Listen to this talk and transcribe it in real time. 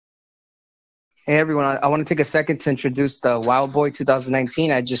Hey everyone, I want to take a second to introduce the Wild Boy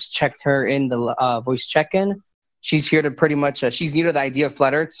 2019. I just checked her in the voice check-in. She's here to pretty much, she's new to the idea of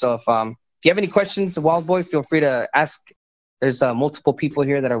Flat Earth. So if you have any questions, Wild Boy, feel free to ask. There's multiple people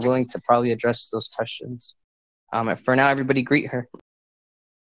here that are willing to probably address those questions. For now, everybody greet her.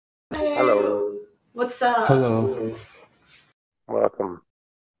 Hello. What's up? Hello. Welcome.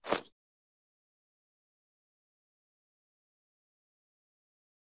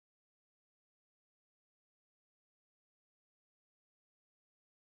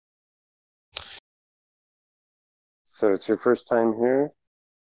 So it's your first time here?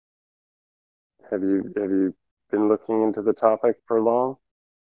 Have you been looking into the topic for long?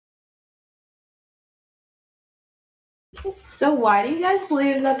 So why do you guys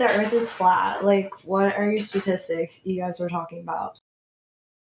believe that the Earth is flat? Like, what are your statistics you guys were talking about?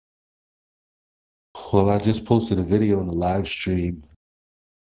 Well, I just posted a video on the live stream.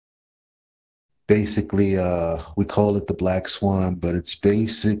 Basically, we call it the Black Swan, but it's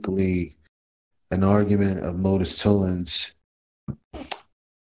basically an argument of Modus Tollens.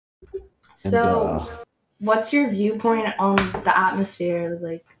 So, what's your viewpoint on the atmosphere?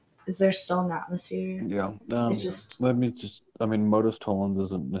 Like, is there still an atmosphere? Yeah. It's just I mean, Modus Tollens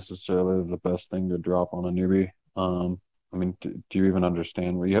isn't necessarily the best thing to drop on a newbie. I mean, do you even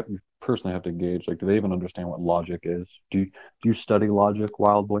understand what you personally have to gauge? Like, do they even understand what logic is? Do you study logic,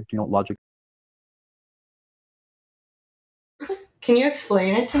 Wild Boy? Do you know what logic? Can you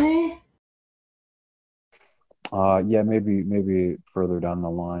explain it to me? Yeah, maybe further down the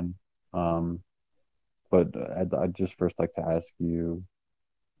line. But I'd just first like to ask you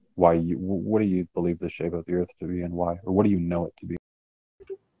what do you believe the shape of the Earth to be and why? Or what do you know it to be?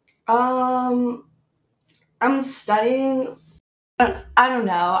 I'm studying, I don't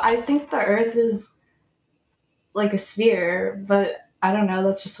know. I think the Earth is like a sphere, but I don't know.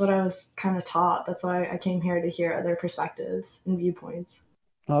 That's just what I was kind of taught. That's why I came here to hear other perspectives and viewpoints.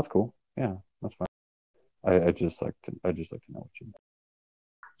 Oh, that's cool. Yeah, that's fine. I just like to know what you know.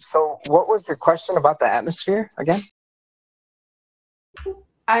 So what was your question about the atmosphere again?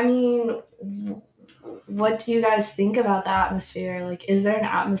 I mean, what do you guys think about the atmosphere? Like, is there an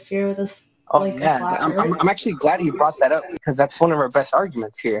atmosphere with us? Oh yeah, I'm actually glad you brought that up because that's one of our best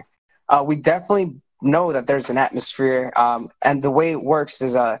arguments here. We definitely know that there's an atmosphere, and the way it works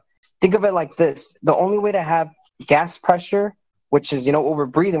is, think of it like this: the only way to have gas pressure, which is what we're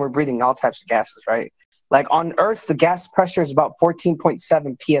breathing all types of gases, right? Like on Earth, the gas pressure is about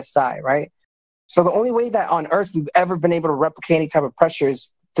 14.7 psi, right? So the only way that on Earth we've ever been able to replicate any type of pressure is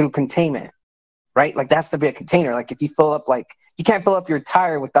through containment. Right? Like that's to be a container. Like if you fill up, you can't fill up your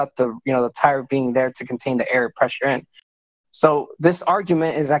tire without the tire being there to contain the air pressure in. So this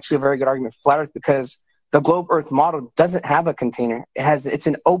argument is actually a very good argument for Flat Earth because the globe Earth model doesn't have a container. It's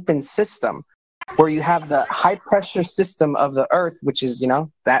an open system where you have the high pressure system of the Earth, which is, the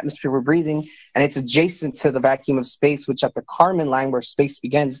atmosphere we're breathing, and it's adjacent to the vacuum of space, which at the Kármán line where space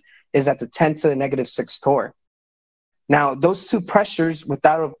begins is at the 10 to the -6 torr. Now, those two pressures,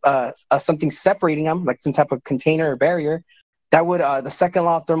 without something separating them, like some type of container or barrier, that would the second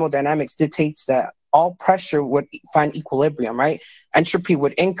law of thermodynamics dictates that all pressure would find equilibrium, right? Entropy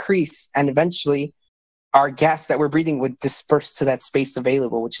would increase, and eventually our gas that we're breathing would disperse to that space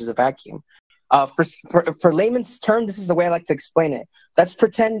available, which is a vacuum. For layman's term, this is the way I like to explain it. Let's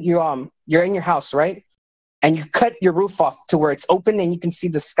pretend you're in your house, right? And you cut your roof off to where it's open and you can see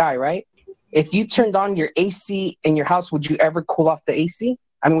the sky, right? If you turned on your AC in your house, would you ever cool off the AC?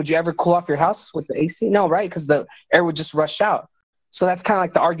 I mean, would you ever cool off your house with the AC? No, right? Because the air would just rush out. So that's kind of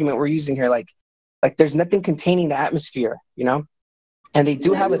like the argument we're using here. Like there's nothing containing the atmosphere, And they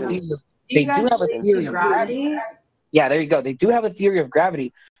do have a theory. They do have a theory of gravity. Yeah, there you go. They do have a theory of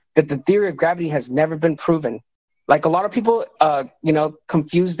gravity, but the theory of gravity has never been proven. Like a lot of people,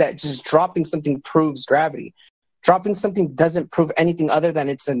 confuse that just dropping something proves gravity. Dropping something doesn't prove anything other than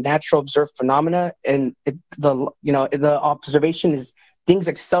it's a natural observed phenomena, and the observation is things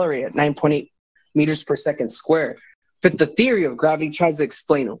accelerate at 9.8 meters per second squared. But the theory of gravity tries to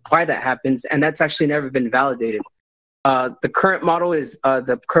explain why that happens, and that's actually never been validated. The current model is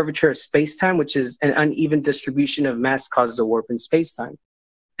the curvature of space-time, which is an uneven distribution of mass causes a warp in space-time.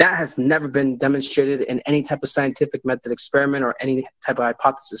 That has never been demonstrated in any type of scientific method experiment or any type of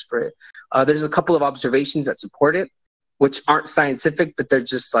hypothesis for it. There's a couple of observations that support it, which aren't scientific, but they're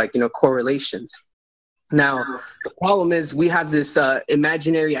just correlations. Now, the problem is we have this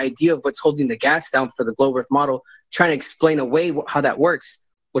imaginary idea of what's holding the gas down for the globe Earth model, trying to explain away how that works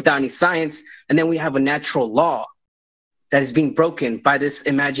without any science. And then we have a natural law that is being broken by this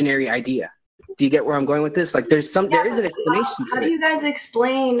imaginary idea. do you get where I'm going with this? Like, there is an explanation. How do you guys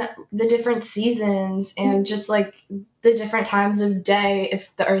explain the different seasons and just like the different times of day if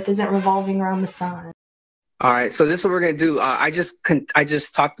the Earth isn't revolving around the sun? All right, so this is what we're gonna do. I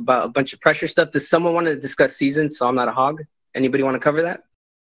just talked about a bunch of pressure stuff. Does someone want to discuss seasons? So I'm not a hog. Anybody want to cover that?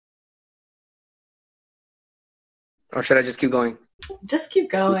 Or should I just keep going? Just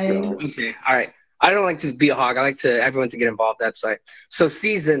keep going. Okay, all right. I don't like to be a hog. I like everyone to get involved. That's right. So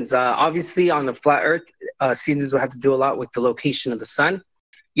seasons, obviously on the flat Earth, seasons will have to do a lot with the location of the sun.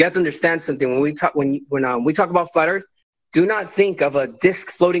 You have to understand something when we talk about flat Earth. Do not think of a disk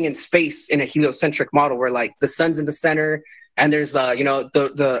floating in space in a heliocentric model where like the sun's in the center and there's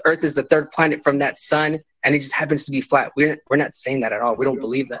the Earth is the third planet from that sun and it just happens to be flat. We're not saying that at all. We don't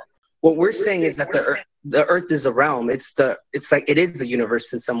believe that. What we're saying is that the Earth is a realm. It's like it is the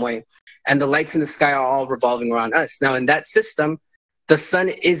universe in some way. And the lights in the sky are all revolving around us. Now, in that system, the sun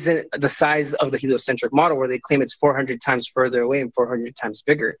isn't the size of the heliocentric model where they claim it's 400 times further away and 400 times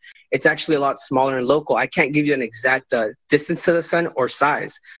bigger. It's actually a lot smaller and local. I can't give you an exact distance to the sun or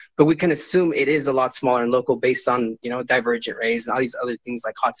size, but we can assume it is a lot smaller and local based on, divergent rays and all these other things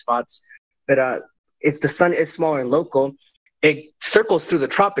like hotspots. But if the sun is smaller and local, it circles through the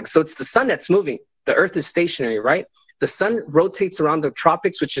tropics. So it's the sun that's moving. The Earth is stationary, right? The sun rotates around the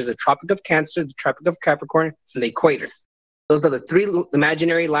tropics, which is the Tropic of Cancer, the Tropic of Capricorn, and the equator. Those are the three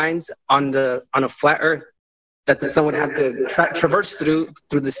imaginary lines on a flat Earth that the sun would have to traverse through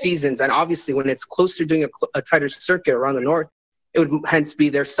the seasons. And obviously, when it's closer doing a tighter circuit around the north, it would hence be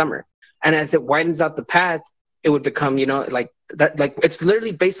their summer. And as it widens out the path, it would become, like that. Like it's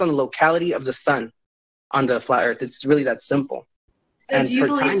literally based on the locality of the sun on the flat Earth. It's really that simple. So and do you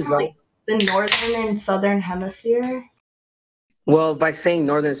believe the northern and southern hemisphere? Well, by saying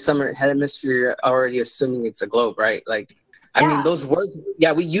northern southern hemisphere, you're already assuming it's a globe, right? Like, I mean, those words,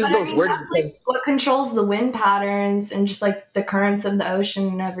 we use those words because what controls the wind patterns and just like the currents of the ocean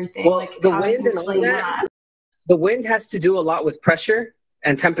and everything. Well, like the wind and all that. The wind has to do a lot with pressure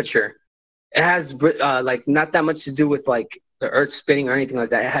and temperature. It has not that much to do with like the Earth spinning or anything like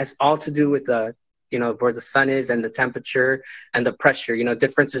that. It has all to do with where the sun is and the temperature and the pressure.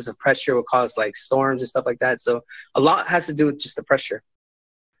 Differences of pressure will cause like storms and stuff like that. So a lot has to do with just the pressure.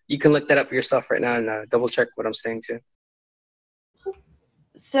 You can look that up yourself right now and double check what I'm saying too.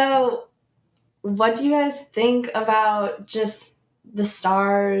 So what do you guys think about just the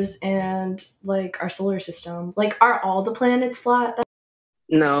stars and like our solar system? Like, are all the planets flat?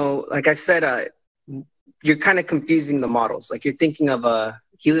 No, like I said, you're kind of confusing the models. Like you're thinking of a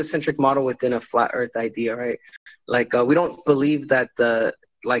heliocentric model within a flat Earth idea, right? Like we don't believe that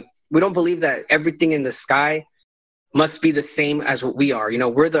everything in the sky must be the same as what we are.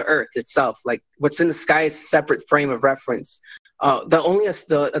 We're the Earth itself. Like what's in the sky is a separate frame of reference.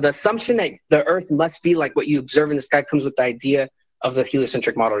 The assumption that the Earth must be like what you observe in the sky comes with the idea of the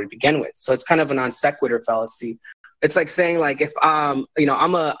heliocentric model to begin with. So it's kind of a non sequitur fallacy. It's like saying like if I went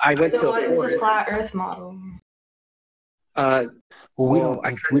to what is the flat Earth model?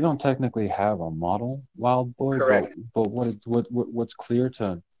 We don't technically have a model, Wild Boy. Correct. But what's clear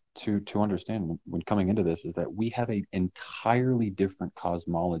to understand when coming into this is that we have an entirely different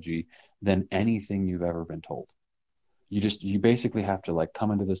cosmology than anything you've ever been told. You basically have to like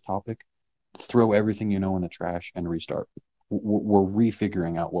come into this topic, throw everything you know in the trash, and restart. We're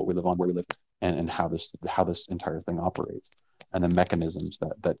refiguring out what we live on, where we live, and how this entire thing operates, and the mechanisms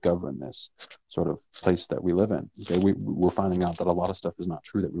that govern this sort of place that we live in. Okay, we're finding out that a lot of stuff is not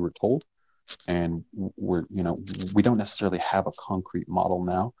true that we were told, and we don't necessarily have a concrete model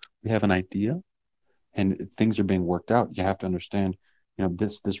now. We have an idea, and things are being worked out. You have to understand,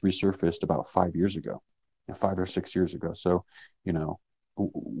 this resurfaced about 5 years ago, 5 or 6 years ago. So,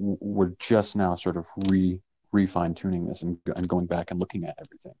 we're just now sort of refine tuning this and going back and looking at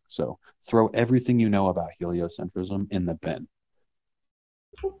everything. So throw everything you know about heliocentrism in the bin.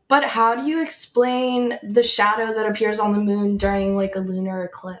 But how do you explain the shadow that appears on the moon during like a lunar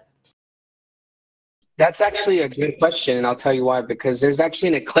eclipse? That's actually a good question, and I'll tell you why. Because there's actually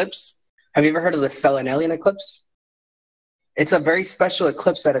an eclipse. Have you ever heard of the Selene eclipse? It's a very special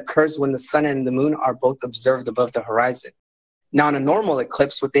eclipse that occurs when the sun and the moon are both observed above the horizon. Now, in a normal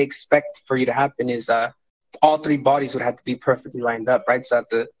eclipse, what they expect for you to happen is all three bodies would have to be perfectly lined up, right? So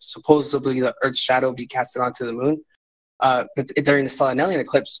that supposedly the Earth's shadow be casted onto the moon. But during the Selene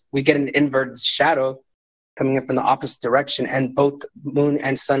eclipse, we get an inverted shadow coming in from the opposite direction, and both moon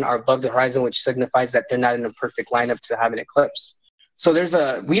and sun are above the horizon, which signifies that they're not in a perfect lineup to have an eclipse. So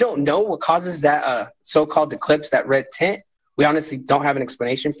we don't know what causes that so-called eclipse, that red tint. We honestly don't have an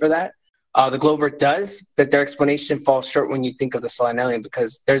explanation for that. The globe Earth does, but their explanation falls short when you think of the Selene,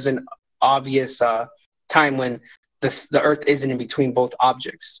 because there's an obvious time when the Earth isn't in between both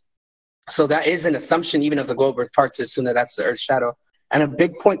objects. So that is an assumption even of the globe Earth part to assume that that's the Earth's shadow. And a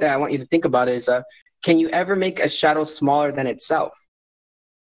big point that I want you to think about is, can you ever make a shadow smaller than itself?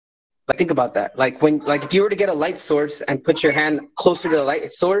 Like, think about that. Like if you were to get a light source and put your hand closer to the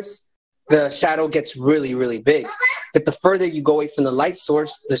light source, the shadow gets really, really big. But the further you go away from the light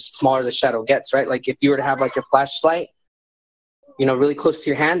source, the smaller the shadow gets, right? Like if you were to have like your flashlight, you know, really close to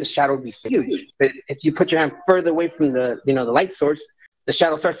your hand, the shadow would be huge. But if you put your hand further away from the, you know, the light source, the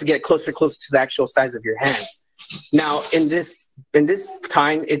shadow starts to get closer to the actual size of your hand. Now, in this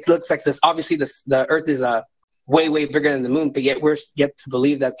time, it looks like this. Obviously, the Earth is way, way bigger than the moon, but yet we're yet to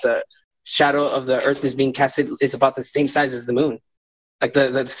believe that the shadow of the Earth is being casted is about the same size as the moon, like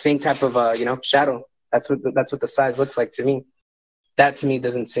the same type of you know, shadow. That's what the size looks like to me. That to me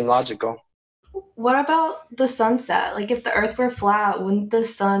doesn't seem logical. What about the sunset? Like, if the Earth were flat, wouldn't the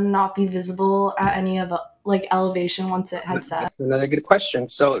sun not be visible at any of like elevation once it has set? That's another good question.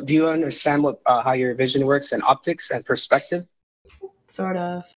 So, do you understand what how your vision works and optics and perspective? Sort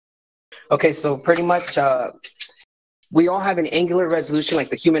of. Okay, so pretty much we all have an angular resolution, like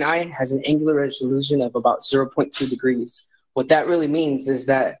the human eye has an angular resolution of about 0.2 degrees. What that really means is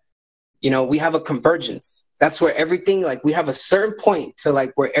that, you know, we have a convergence. That's where everything, like we have a certain point to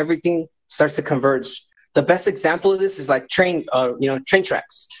like where everything starts to converge. The best example of this is like train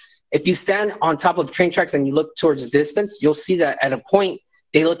tracks. If you stand on top of train tracks and you look towards the distance, you'll see that at a point,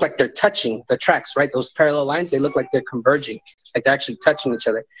 they look like they're touching the tracks, right? Those parallel lines, they look like they're converging, like they're actually touching each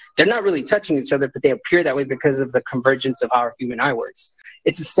other. They're not really touching each other, but they appear that way because of the convergence of how our human eye works.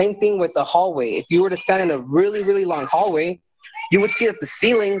 It's the same thing with the hallway. If you were to stand in a really, really long hallway, you would see that the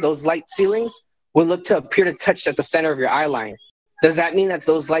ceiling, those light ceilings, would look to appear to touch at the center of your eye line. Does that mean that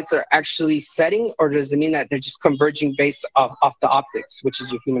those lights are actually setting, or does it mean that they're just converging based off the optics, which is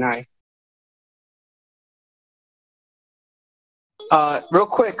your human eye? Real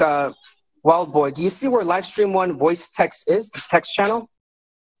quick, Wild Boy, do you see where Livestream 1 voice text is, the text channel?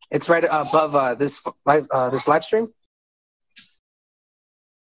 It's right above this live stream.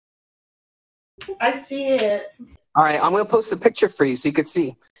 I see it. All right, I'm going to post a picture for you so you could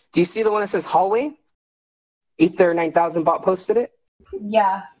see. Do you see the one that says hallway? Ether 9000 bot posted it?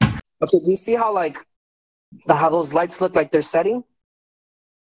 Yeah. Okay, do you see how like how those lights look like they're setting?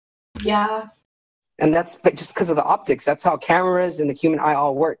 Yeah. And that's just because of the optics. That's how cameras and the human eye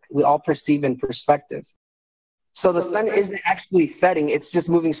all work. We all perceive in perspective. So the sun isn't actually setting. It's just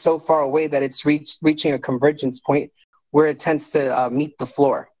moving so far away that it's reaching a convergence point where it tends to meet the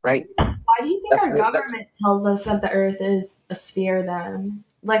floor, right? Why do you think our government tells us that the Earth is a sphere then?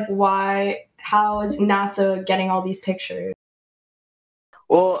 Like, why? How is NASA getting all these pictures?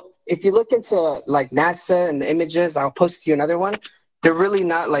 Well, if you look into like NASA and the images, I'll post you another one. They're really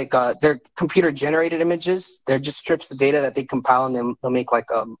not like they're computer generated images. They're just strips of data that they compile and they'll make like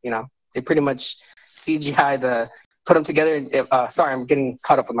you know, they pretty much CGI put them together. Sorry, I'm getting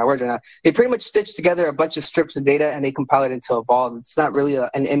caught up with my words right now. They pretty much stitch together a bunch of strips of data and they compile it into a ball. It's not really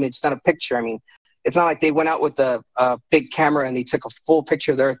an image. It's not a picture. I mean, it's not like they went out with a big camera and they took a full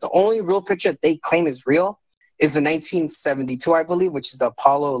picture of the Earth. The only real picture that they claim is real is the 1972, I believe, which is the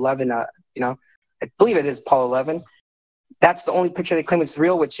Apollo 11. You know, I believe it is Apollo 11. That's the only picture they claim is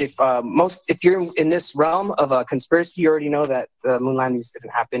real, which if you're in this realm of a conspiracy, you already know that the moon landings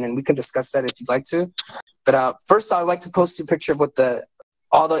didn't happen, and we can discuss that if you'd like to. But first, I'd like to post you a picture of what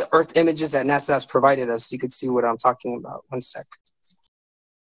all the Earth images that NASA has provided us, so you can see what I'm talking about. One sec.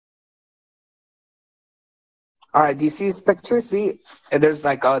 All right, do you see this picture? See, there's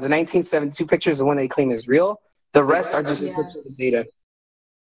like the 1972 picture is the one they claim is real. The rest are just strips of data.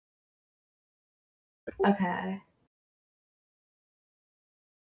 Okay.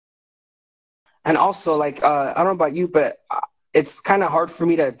 And also, like, I don't know about you, but it's kind of hard for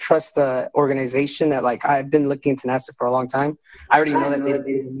me to trust the organization that, like, I've been looking into NASA for a long time. I already know that they did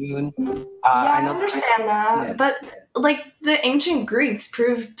the moon. I understand that. Yeah. But, like, the ancient Greeks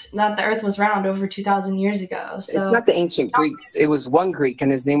proved that the Earth was round over 2,000 years ago. So it's not the ancient Greeks. It was one Greek,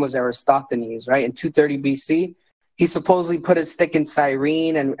 and his name was Aristophanes, right? In 230 BC, he supposedly put a stick in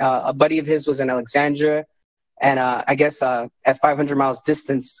Cyrene, and a buddy of his was in Alexandria. And I guess at 500 miles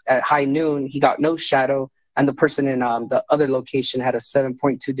distance at high noon, he got no shadow. And the person in the other location had a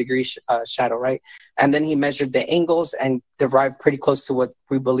 7.2 degree shadow, right? And then he measured the angles and derived pretty close to what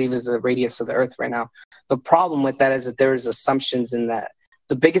we believe is the radius of the Earth right now. The problem with that is that there is assumptions in that.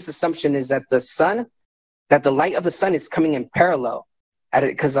 The biggest assumption is that the light of the sun is coming in parallel at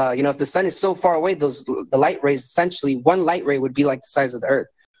it. Because, you know, if the sun is so far away, the light rays, essentially one light ray would be like the size of the Earth.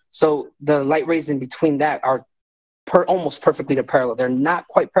 So the light rays in between that are almost perfectly to parallel. They're not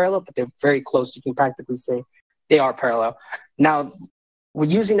quite parallel, but they're very close. You can practically say they are parallel. Now, when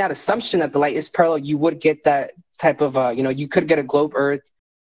using that assumption that the light is parallel, you would get that type of, you could get a globe Earth,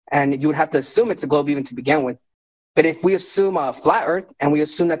 and you would have to assume it's a globe even to begin with. But if we assume a flat Earth and we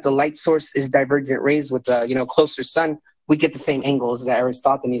assume that the light source is divergent rays with a closer sun, we get the same angles that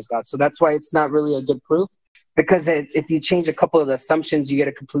Aristophanes got. So that's why it's not really a good proof, because if you change a couple of the assumptions, you get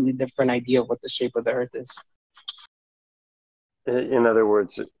a completely different idea of what the shape of the Earth is. In other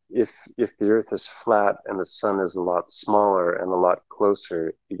words, if the Earth is flat and the sun is a lot smaller and a lot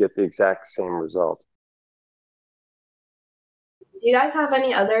closer, you get the exact same result. Do you guys have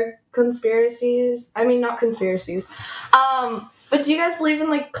any other conspiracies? I mean, not conspiracies. But do you guys believe in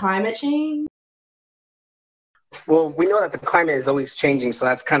like climate change? Well, we know that the climate is always changing, so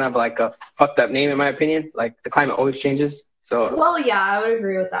that's kind of like a fucked up name in my opinion. Like the climate always changes. So Well, yeah, I would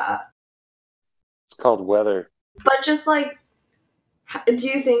agree with that. It's called weather. But just like, do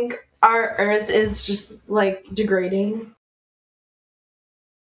you think our Earth is just like degrading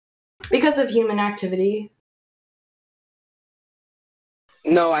because of human activity?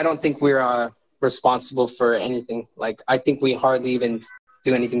 no, I don't think we're responsible for anything. Like I think we hardly even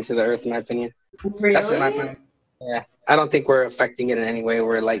do anything to the Earth, in my opinion. Really? That's my opinion. Yeah, I don't think we're affecting it in any way.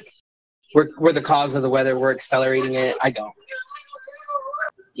 We're the cause of the weather. We're accelerating it. I don't.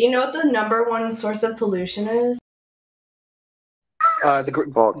 Do you know what the number one source of pollution is?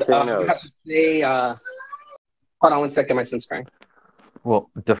 Volcanoes. You have to say. Hold on one second. My son's crying. Well,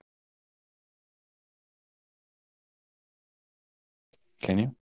 can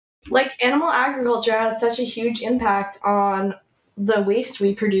you? Like, animal agriculture has such a huge impact on the waste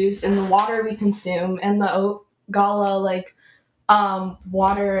we produce and the water we consume and the Ogala,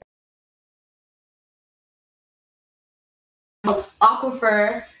 water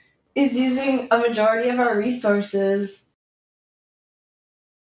aquifer is using a majority of our resources.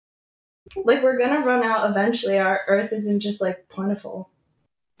 Like, we're gonna run out eventually. Our Earth isn't just, like, plentiful.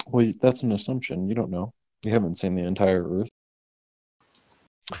 Well, that's an assumption. You don't know. You haven't seen the entire Earth.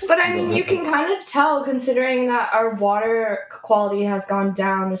 But I mean, you can kind of tell considering that our water quality has gone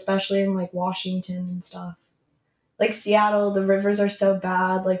down, especially in like Washington and stuff. Like Seattle, the rivers are so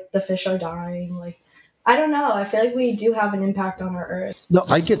bad, like the fish are dying. Like, I don't know. I feel like we do have an impact on our Earth. No,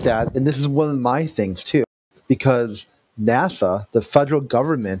 I get that. And this is one of my things too, because NASA, the federal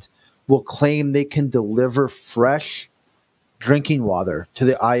government, will claim they can deliver fresh drinking water to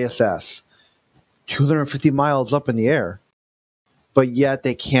the ISS 250 miles up in the air. But yet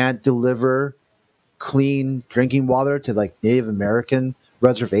they can't deliver clean drinking water to like Native American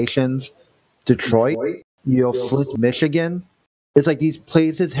reservations. Detroit, Flint, Michigan. It's like these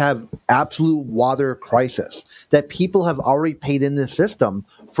places have absolute water crisis that people have already paid in the system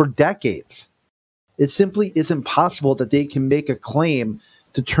for decades. It simply is impossible that they can make a claim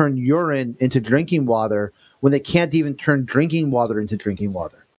to turn urine into drinking water when they can't even turn drinking water into drinking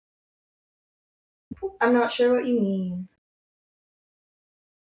water. I'm not sure what you mean.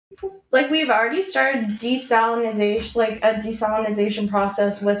 Like, we've already started desalinization, like a desalinization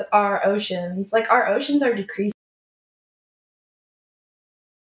process with our oceans. Like, our oceans are decreasing.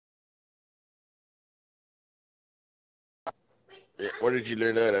 Where did you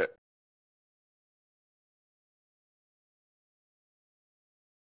learn that at?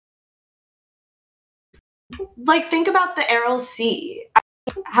 Like, think about the Aral Sea.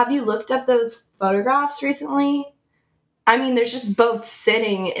 Have you looked up those photographs recently? I mean, there's just boats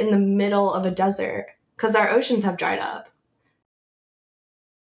sitting in the middle of a desert because our oceans have dried up.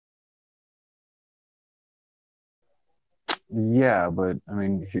 Yeah, but I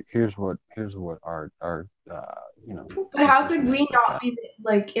mean, here's what our But how could we not be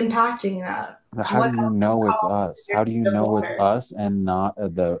like impacting that? How do you know it's us? How do you know it's us and not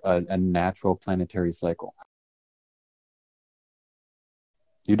a natural planetary cycle?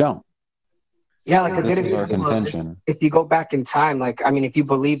 You don't. Yeah, like a This good is our example of this, contention. if you go back in time, like, I mean, if you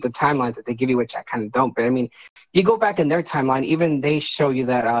believe the timeline that they give you, which I kind of don't, but I mean, if you go back in their timeline, even they show you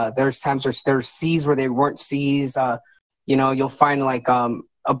that there's times where there's seas where they weren't seas. You'll find like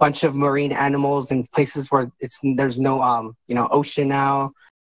a bunch of marine animals in places where there's no ocean now.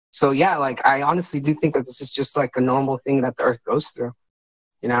 So yeah, like I honestly do think that this is just like a normal thing that the Earth goes through.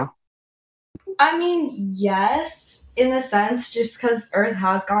 I mean, yes, in a sense, just because Earth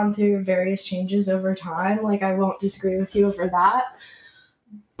has gone through various changes over time. Like, I won't disagree with you over that.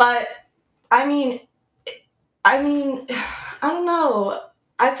 But I mean, I don't know.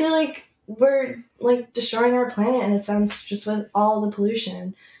 I feel like we're like destroying our planet in a sense just with all the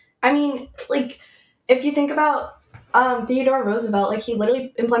pollution. I mean, like, if you think about Theodore Roosevelt, like, he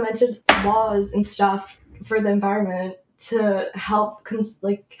literally implemented laws and stuff for the environment to help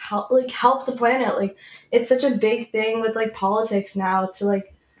help the planet. Like, it's such a big thing with like politics now to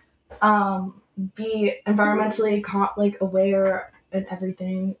like be environmentally aware and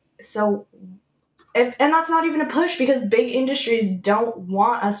everything. So and that's not even a push, because big industries don't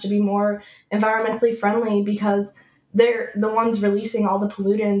want us to be more environmentally friendly, because they're the ones releasing all the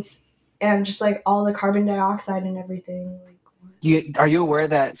pollutants and just like all the carbon dioxide and everything. Are you aware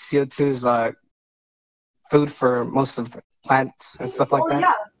that CO2 is food for most of plants and stuff like that?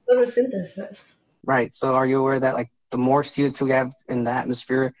 Yeah, photosynthesis. Right. So are you aware that like the more CO2 we have in the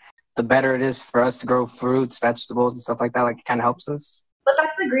atmosphere, the better it is for us to grow fruits, vegetables, and stuff like that? Like, it kind of helps us. But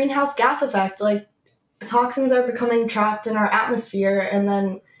that's the greenhouse gas effect. Like, toxins are becoming trapped in our atmosphere, and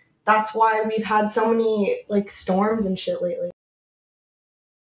then that's why we've had so many like storms and shit lately.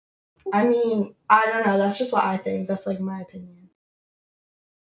 I mean, I don't know. That's just what I think. That's like my opinion.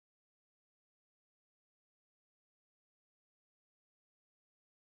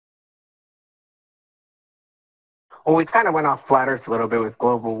 Well, we kind of went off flat Earth a little bit with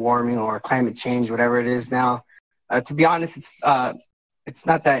global warming or climate change, whatever it is now. To be honest, it's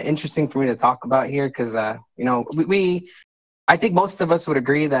not that interesting for me to talk about here because, you know, I think most of us would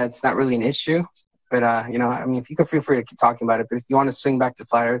agree that it's not really an issue. But, you know, I mean, if you can feel free to keep talking about it. But if you want to swing back to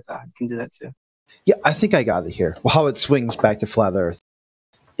flat Earth, you can do that too. Yeah, I think I got it here. How it swings back to flat Earth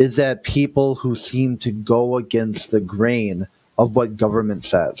is that people who seem to go against the grain of what government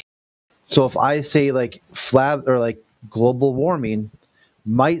says. So if I say like flat or like global warming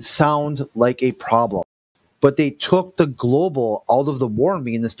might sound like a problem, but they took the global out of the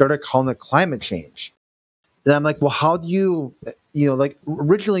warming and started calling it climate change. And I'm like, well, how do you know, like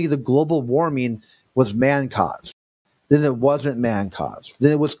originally the global warming was man-caused. Then it wasn't man-caused.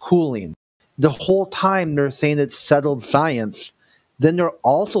 Then it was cooling. The whole time they're saying it's settled science. Then they're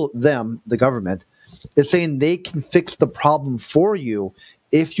also, the government, is saying they can fix the problem for you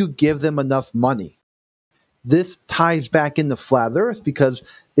if you give them enough money. This ties back into flat Earth because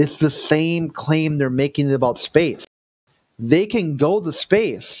it's the same claim they're making about space. They can go to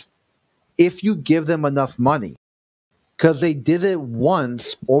space if you give them enough money, because they did it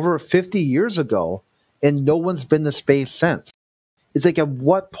once over 50 years ago and no one's been to space since. It's like, at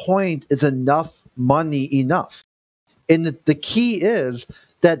what point is enough money enough? And the key is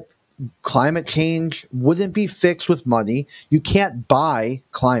that climate change wouldn't be fixed with money. You can't buy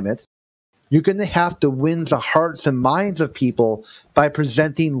climate. You're going to have to win the hearts and minds of people by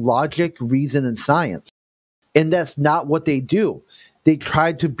presenting logic, reason, and science. And that's not what they do. They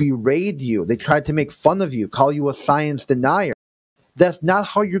try to berate you. They try to make fun of you, call you a science denier. That's not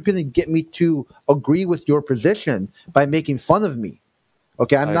how you're going to get me to agree with your position, by making fun of me.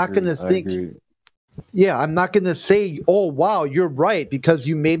 Okay, I'm not going to think... Yeah, I'm not going to say, oh, wow, you're right, because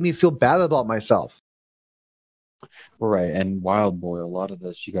you made me feel bad about myself. Right, and Wild Boy, a lot of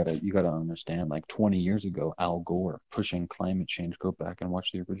this you gotta understand. Like 20 years ago, Al Gore pushing climate change. Go back and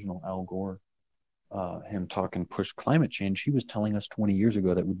watch the original Al Gore, him talking push climate change. He was telling us 20 years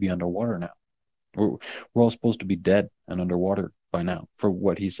ago that we'd be underwater now. We're all supposed to be dead and underwater by now. For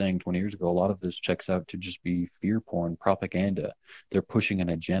what he's saying 20 years ago, a lot of this checks out to just be fear porn, propaganda. They're pushing an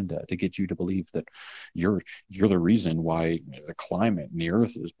agenda to get you to believe that you're the reason why the climate and the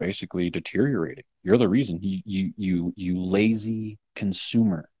earth is basically deteriorating. You're the reason. You lazy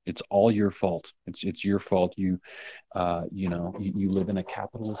consumer. It's all your fault. It's your fault. You live in a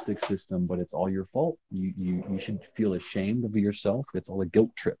capitalistic system, but it's all your fault. You should feel ashamed of yourself. It's all a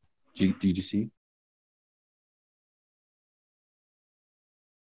guilt trip. Did you see?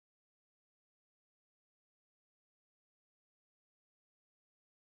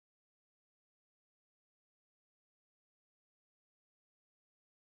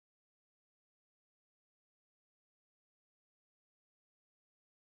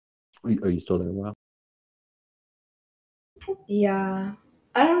 Are you still there, Wow? Yeah.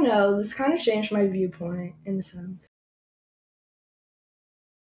 I don't know. This kind of changed my viewpoint in a sense.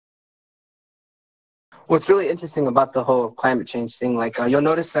 What's really interesting about the whole climate change thing, like you'll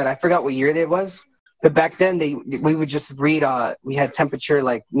notice that I forgot what year it was, but back then we would just read. We had temperature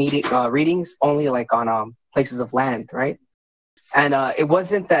like readings only like on places of land, right? And it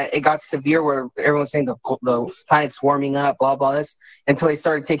wasn't that it got severe where everyone's saying the planet's warming up, blah blah this, until they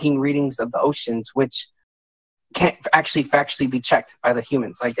started taking readings of the oceans, which can't actually factually be checked by the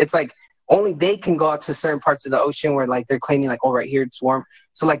humans. Like, it's like only they can go out to certain parts of the ocean where like they're claiming like, oh, right here it's warm.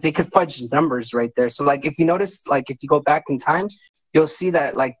 So like they could fudge numbers right there. So like if you notice, like if you go back in time, you'll see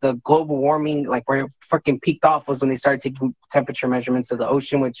that like the global warming, like where it freaking peaked off was when they started taking temperature measurements of the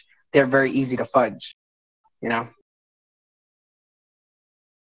ocean, which they're very easy to fudge, you know?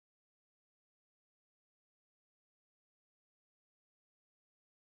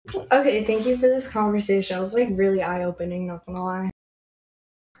 Okay, thank you for this conversation. It was like really eye-opening, not gonna lie.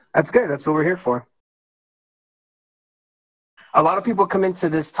 That's good. That's what we're here for. A lot of people come into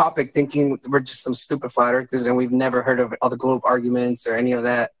this topic thinking we're just some stupid flat earthers and we've never heard of all the globe arguments or any of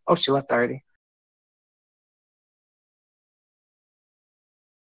that. Oh, she left already.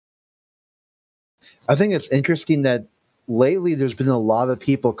 I think it's interesting that lately there's been a lot of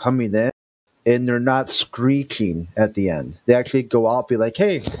people coming in and they're not screeching at the end. They actually go out and be like,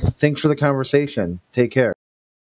 hey, thanks for the conversation. Take care.